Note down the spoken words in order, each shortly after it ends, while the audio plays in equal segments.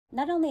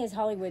Not only is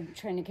Hollywood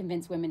trying to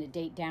convince women to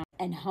date down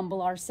and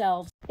humble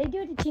ourselves, they do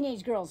it to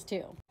teenage girls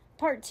too.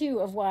 Part 2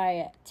 of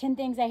why 10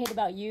 Things I Hate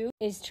About You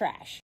is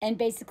trash, and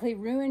basically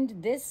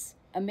ruined this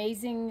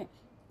amazing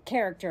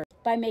character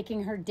by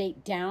making her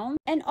date down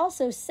and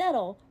also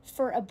settle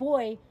for a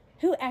boy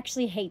who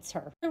actually hates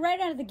her. So right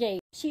out of the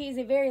gate, she is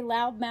a very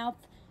loudmouth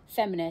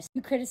feminist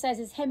who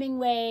criticizes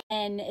Hemingway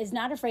and is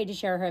not afraid to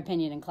share her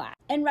opinion in class.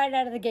 And right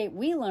out of the gate,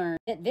 we learn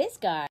that this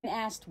guy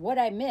asked what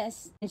I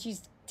miss, and she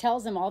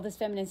tells him all this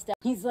feminist stuff.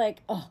 He's like,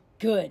 oh,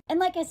 good. And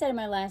like I said in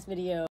my last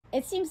video,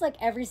 it seems like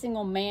every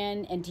single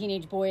man and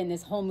teenage boy in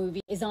this whole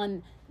movie is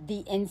on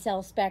the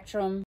incel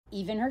spectrum.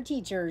 Even her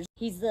teachers.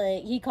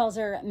 He calls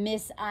her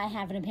Miss I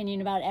Have an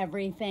Opinion About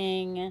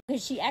Everything,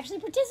 because she actually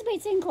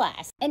participates in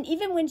class. And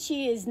even when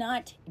she is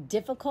not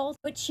difficult,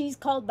 which she's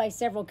called by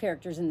several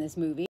characters in this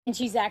movie, and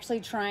she's actually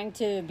trying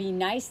to be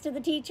nice to the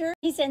teacher,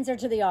 he sends her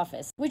to the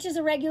office, which is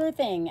a regular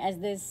thing, as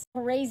this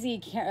crazy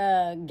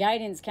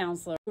guidance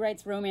counselor who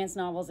writes romance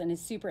novels and is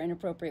super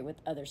inappropriate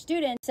with other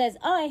students says,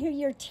 oh, I hear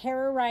you're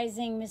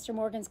terrorizing Mr.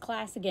 Morgan's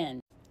class again.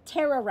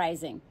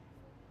 Terrorizing.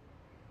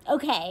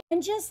 Okay.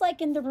 And just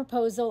like in The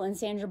Proposal and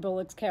Sandra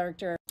Bullock's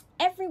character,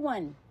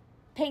 everyone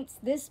paints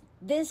this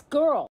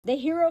girl, the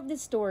hero of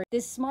this story,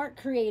 this smart,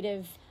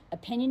 creative,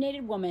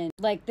 opinionated woman,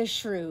 like the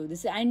shrew.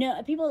 I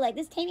know people are like,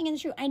 this Taming in the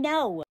Shrew. I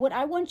know. What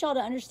I want y'all to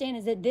understand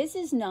is that this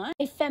is not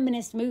a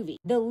feminist movie.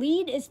 The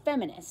lead is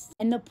feminist.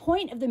 And the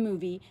point of the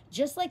movie,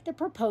 just like The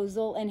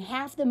Proposal and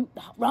half the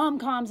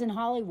rom-coms in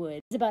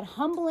Hollywood, is about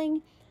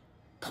humbling,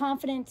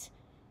 confident,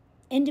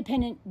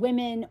 independent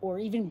women, or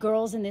even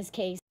girls in this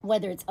case,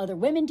 whether it's other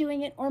women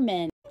doing it or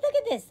men. Look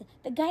at this.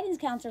 The guidance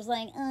counselor's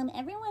like,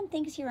 everyone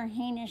thinks you're a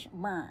Hamish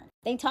burn.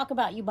 They talk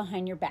about you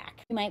behind your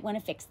back. You might want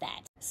to fix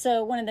that.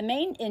 So one of the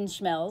main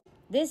inchmells,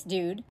 this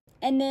dude,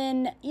 and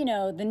then,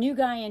 the new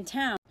guy in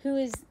town who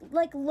is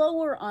like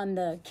lower on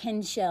the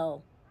Ken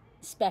Shell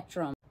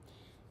spectrum.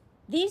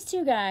 These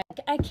two guys,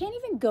 I can't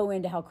even go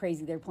into how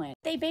crazy they're playing.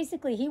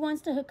 He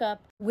wants to hook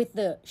up with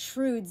the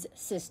shrewd's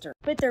sister.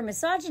 But their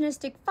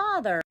misogynistic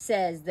father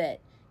says that,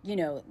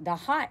 the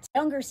hot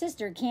younger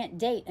sister can't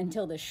date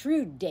until the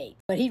shrewd date.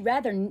 But he'd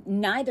rather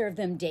neither of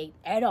them date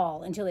at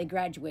all until they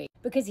graduate,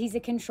 because he's a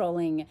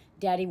controlling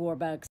Daddy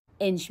Warbucks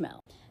inchmel.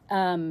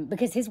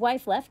 Because his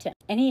wife left him,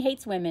 and he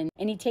hates women,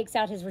 and he takes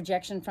out his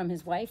rejection from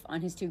his wife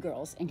on his two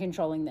girls and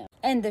controlling them.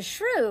 And the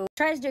shrew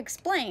tries to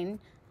explain.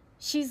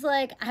 She's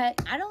like, I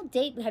don't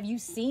date. Have you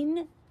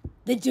seen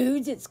the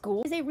dudes at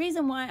school? There's a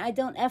reason why I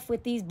don't F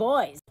with these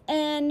boys.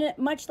 And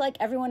much like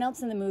everyone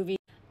else in the movie,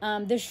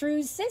 the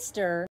shrew's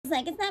sister is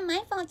like, it's not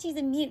my fault she's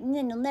a mutant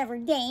and will never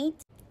date.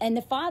 And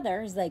the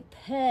father is like,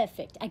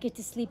 perfect. I get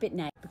to sleep at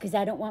night because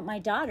I don't want my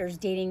daughters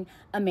dating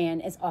a man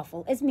as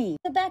awful as me.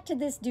 So back to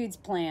this dude's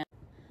plan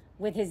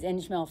with his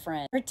inchmel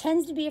friend.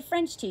 Pretends to be a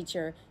French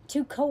teacher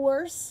to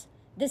coerce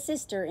the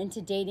sister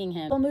into dating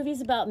him. Well,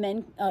 movies about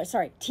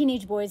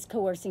teenage boys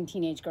coercing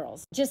teenage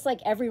girls. Just like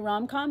every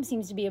rom-com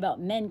seems to be about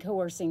men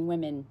coercing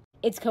women.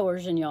 It's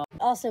coercion, y'all.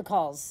 Also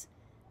calls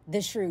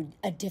the shrew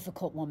a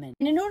difficult woman.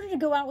 And in order to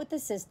go out with the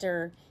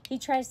sister, he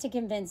tries to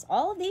convince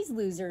all of these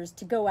losers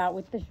to go out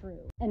with the shrew.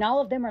 And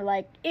all of them are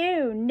like,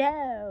 ew,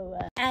 no.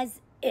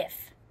 As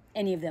if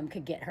any of them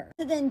could get her.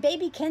 So then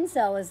baby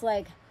Kensel is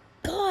like,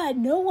 God,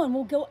 no one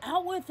will go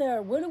out with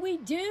her. What do we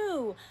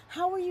do?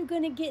 How are you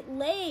going to get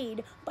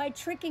laid by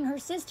tricking her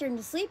sister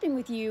into sleeping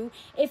with you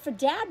if her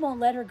dad won't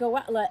let her go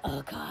out?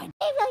 Oh, God.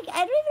 I don't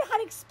even know how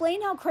to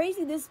explain how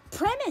crazy this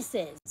premise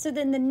is. So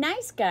then the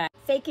nice guy,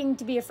 faking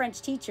to be a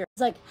French teacher,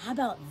 is like, how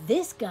about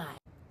this guy?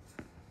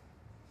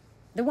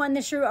 The one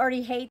the shrew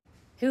already hates,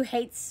 who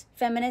hates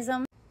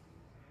feminism.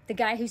 The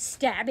guy who's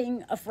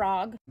stabbing a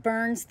frog,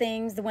 burns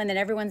things, the one that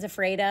everyone's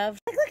afraid of.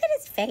 Like, look at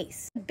his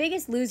face. The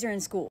biggest loser in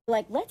school.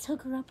 Like, let's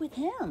hook her up with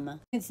him.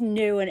 Since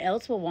no one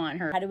else will want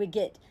her. How do we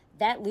get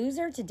that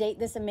loser to date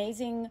this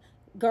amazing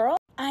girl?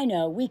 I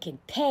know, we can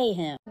pay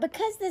him.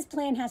 Because this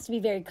plan has to be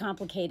very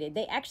complicated,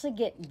 they actually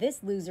get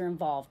this loser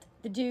involved.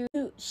 The dude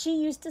who she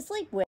used to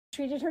sleep with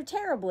treated her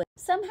terribly.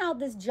 Somehow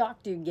this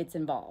jock dude gets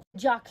involved.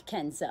 Jock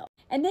Kensel.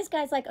 And this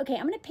guy's like, okay,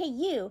 I'm going to pay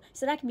you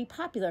so that I can be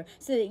popular,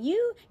 so that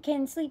you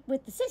can sleep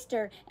with the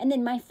sister, and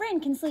then my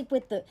friend can sleep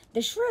with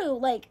the shrew.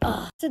 Like,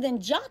 ugh. So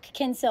then Jock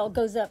Kensel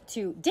goes up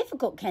to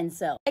difficult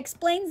Kensel,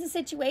 explains the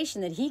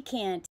situation that he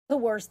can't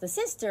coerce the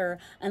sister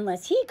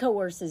unless he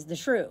coerces the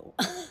shrew.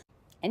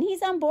 And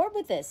he's on board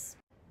with this.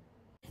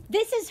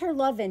 This is her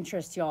love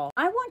interest, y'all.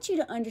 I want you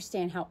to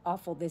understand how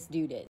awful this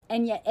dude is.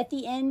 And yet, at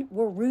the end,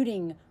 we're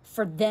rooting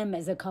for them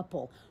as a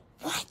couple.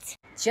 What?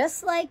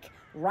 Just like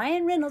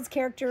Ryan Reynolds'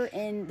 character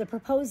in The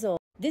Proposal,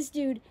 this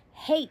dude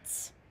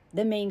hates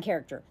the main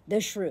character,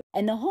 the shrew.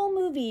 And the whole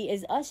movie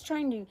is us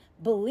trying to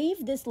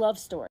believe this love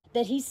story,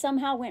 that he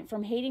somehow went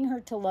from hating her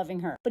to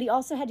loving her. But he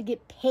also had to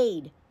get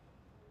paid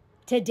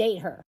to date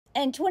her.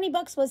 And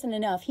 $20 wasn't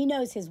enough. He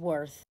knows his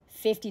worth.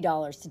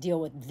 $50 to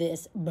deal with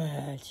this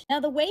bitch. Now,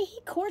 the way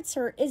he courts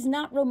her is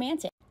not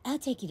romantic. I'll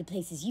take you to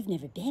places you've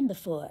never been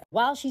before.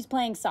 While she's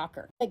playing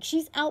soccer. Like,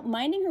 she's out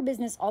minding her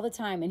business all the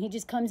time, and he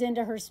just comes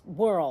into her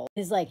world.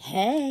 Is like,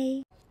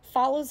 hey,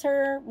 follows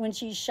her when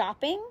she's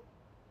shopping.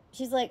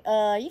 She's like,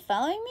 are you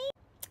following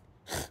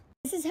me?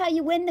 This is how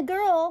you win the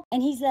girl.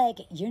 And he's like,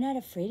 you're not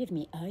afraid of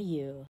me, are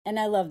you? And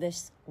I love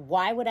this.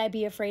 Why would I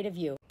be afraid of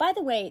you? By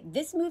the way,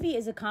 this movie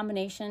is a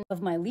combination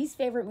of my least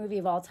favorite movie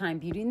of all time,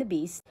 Beauty and the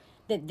Beast,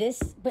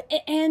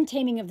 and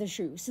Taming of the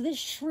Shrew. So this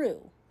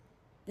shrew,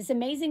 this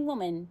amazing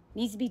woman,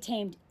 needs to be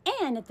tamed,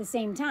 and at the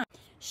same time,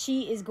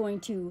 she is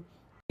going to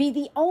be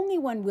the only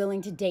one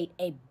willing to date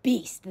a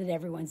beast that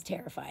everyone's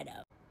terrified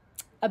of.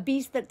 A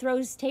beast that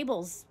throws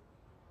tables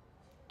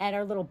at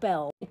our little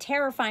belle. A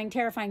terrifying,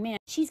 terrifying man.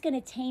 She's going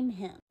to tame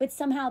him. But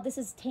somehow this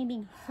is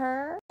taming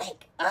her.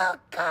 Like, oh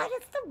God,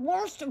 it's the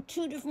worst of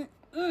two different...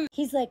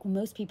 He's like, well,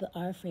 most people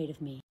are afraid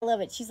of me. I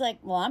love it. She's like,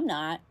 well, I'm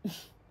not.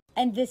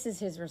 And this is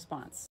his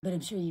response. But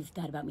I'm sure you've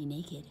thought about me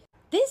naked.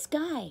 This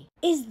guy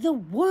is the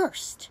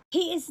worst.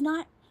 He is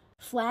not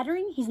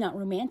flattering. He's not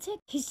romantic.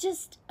 He's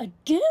just a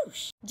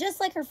douche.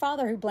 Just like her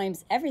father, who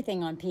blames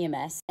everything on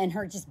PMS and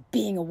her just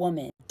being a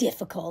woman.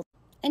 Difficult.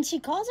 And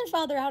she calls her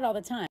father out all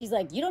the time. She's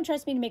like, you don't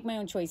trust me to make my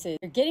own choices.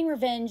 You're getting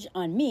revenge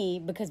on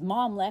me because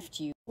mom left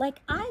you.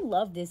 Like, I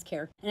love this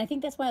character. And I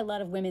think that's why a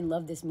lot of women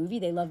love this movie.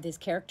 They love this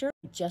character.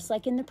 Just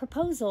like in The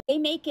Proposal, they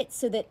make it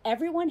so that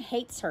everyone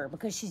hates her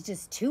because she's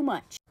just too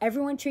much.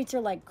 Everyone treats her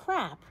like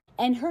crap.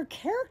 And her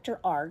character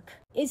arc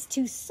is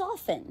to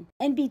soften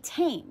and be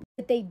tamed.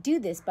 But they do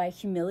this by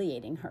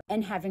humiliating her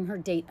and having her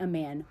date a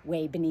man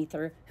way beneath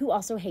her who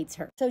also hates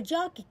her. So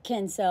Jock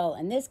Kinsell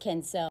and this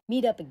Kinsell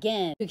meet up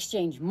again to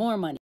exchange more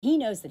money. He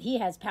knows that he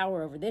has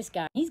power over this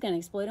guy. He's going to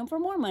exploit him for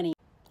more money.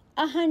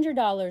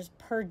 $100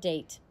 per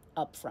date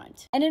up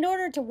front. And in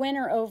order to win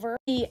her over,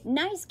 the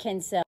nice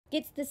Kinsell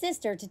gets the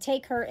sister to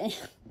take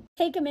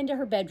him into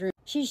her bedroom.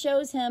 She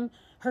shows him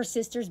her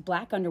sister's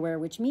black underwear,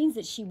 which means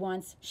that she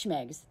wants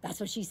schmegs. That's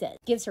what she says.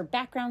 Gives her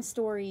background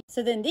story.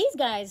 So then these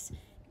guys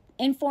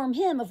inform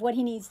him of what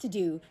he needs to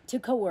do to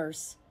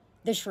coerce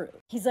the shrew.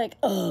 He's like,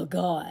 oh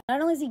God.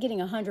 Not only is he getting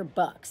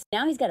 $100,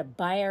 now he's got to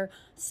buy her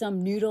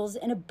some noodles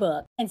and a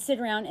book and sit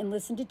around and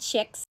listen to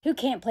chicks who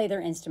can't play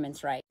their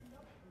instruments right.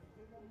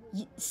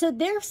 So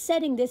they're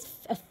setting this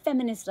a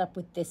feminist up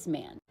with this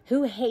man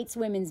who hates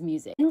women's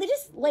music. And they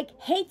just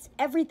hates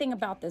everything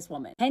about this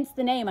woman. Hence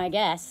the name, I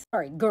guess.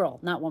 Sorry, girl,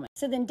 not woman.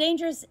 So then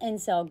Dangerous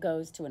Incel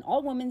goes to an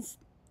all-women's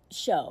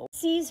show,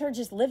 sees her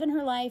just living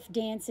her life,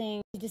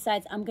 dancing. She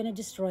decides, I'm going to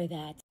destroy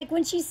that. Like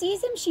when she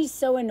sees him, she's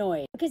so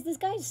annoyed because this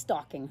guy's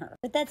stalking her.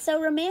 But that's so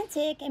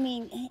romantic. I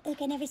mean,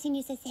 look, I never seen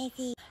you so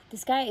sexy.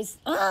 This guy is,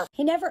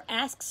 he never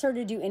asks her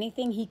to do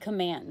anything, he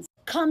commands.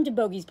 Come to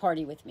Bogey's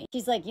party with me.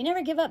 She's like, you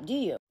never give up, do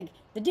you?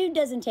 The dude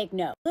doesn't take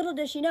no. Little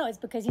does she know it's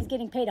because he's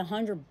getting paid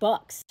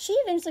 $100. She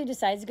eventually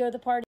decides to go to the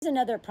party. There's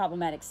another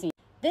problematic scene.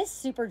 This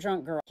super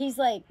drunk girl, he's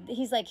like,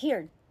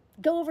 here,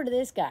 go over to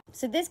this guy.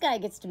 So this guy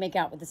gets to make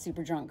out with the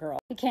super drunk girl.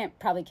 He can't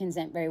probably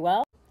consent very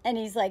well. And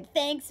he's like,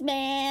 thanks,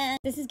 man.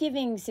 This is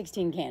giving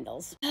 16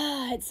 candles.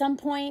 At some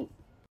point,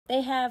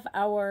 they have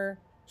our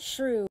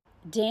shrew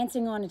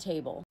dancing on a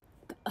table.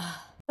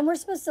 And we're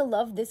supposed to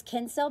love this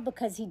Kinsell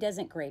because he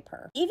doesn't grape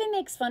her. Even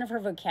makes fun of her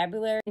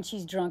vocabulary when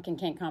she's drunk and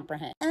can't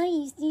comprehend. Oh,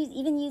 you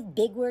even use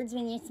big words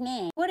when you're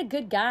smacked. What a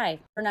good guy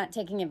for not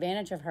taking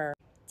advantage of her.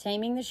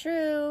 Taming the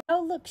shrew.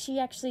 Oh, look, she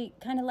actually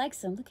kind of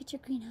likes him. Look at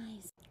your green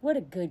eyes. What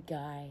a good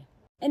guy.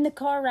 In the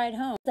car ride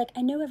home, it's like,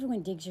 I know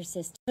everyone digs your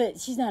sister, but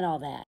she's not all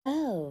that.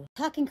 Oh,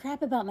 talking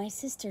crap about my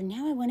sister.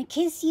 Now I want to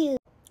kiss you.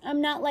 I'm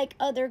not like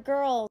other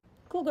girls.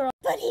 Cool girl.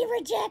 But he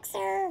rejects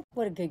her.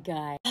 What a good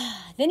guy.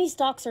 Then he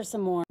stalks her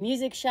some more.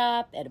 Music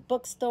shop, at a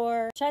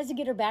bookstore. Tries to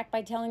get her back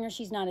by telling her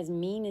she's not as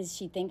mean as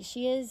she thinks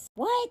she is.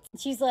 What?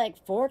 She's like,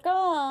 fork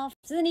off.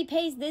 So then he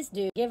pays this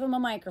dude, give him a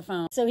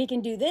microphone, so he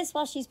can do this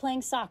while she's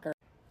playing soccer.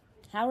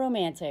 How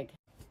romantic.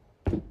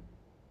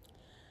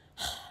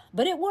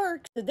 But it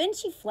works. So then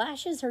she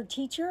flashes her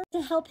teacher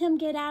to help him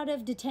get out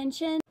of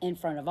detention in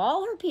front of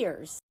all her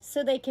peers.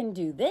 So they can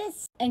do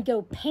this and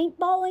go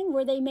paintballing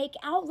where they make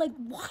out. Like,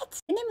 what?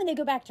 And then when they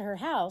go back to her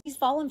house, he's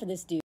falling for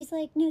this dude. He's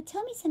like, no,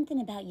 tell me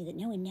something about you that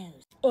no one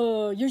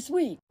knows. You're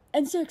sweet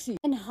and sexy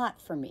and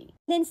hot for me.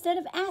 And instead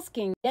of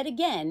asking yet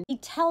again, he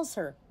tells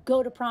her,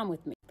 go to prom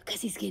with me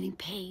because he's getting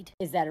paid.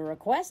 Is that a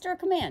request or a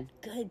command?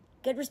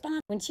 Good response.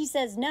 When she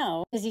says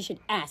no, because he should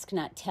ask,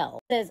 not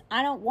tell, says,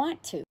 I don't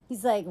want to.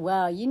 He's like,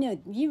 well, you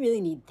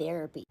really need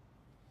therapy.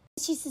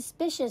 She's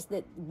suspicious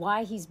that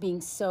why he's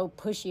being so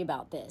pushy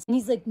about this. And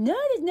he's like, no,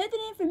 there's nothing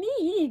in it for me.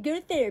 You need to go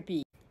to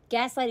therapy.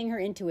 Gaslighting her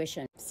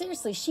intuition.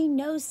 Seriously, she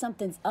knows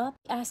something's up.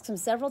 Asks him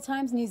several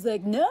times and he's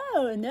like, no,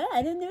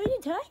 I don't know what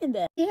you're talking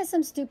about. He has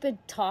some stupid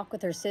talk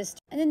with her sister.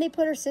 And then they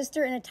put her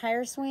sister in a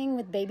tire swing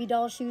with baby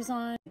doll shoes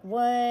on.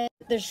 What?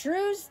 The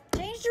shrews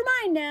changed her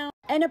mind now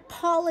and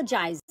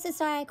apologized. So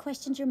sorry, I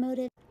questioned your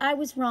motive. I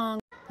was wrong.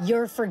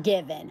 You're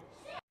forgiven.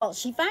 Well,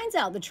 she finds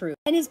out the truth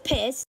and is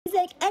pissed. He's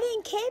like, I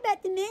didn't care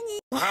about the money.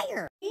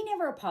 Liar. He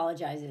never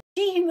apologizes.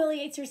 She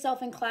humiliates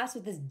herself in class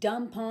with this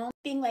dumb poem,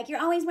 being like,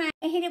 you're always right.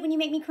 I hate it when you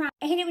make me cry.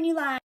 I hate it when you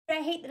lie. But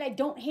I hate that I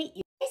don't hate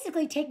you.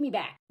 Basically, take me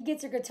back. He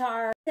gets her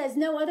guitar. Says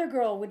no other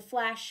girl would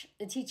flash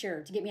the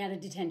teacher to get me out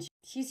of detention.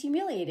 She's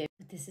humiliated.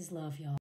 But this is love, y'all.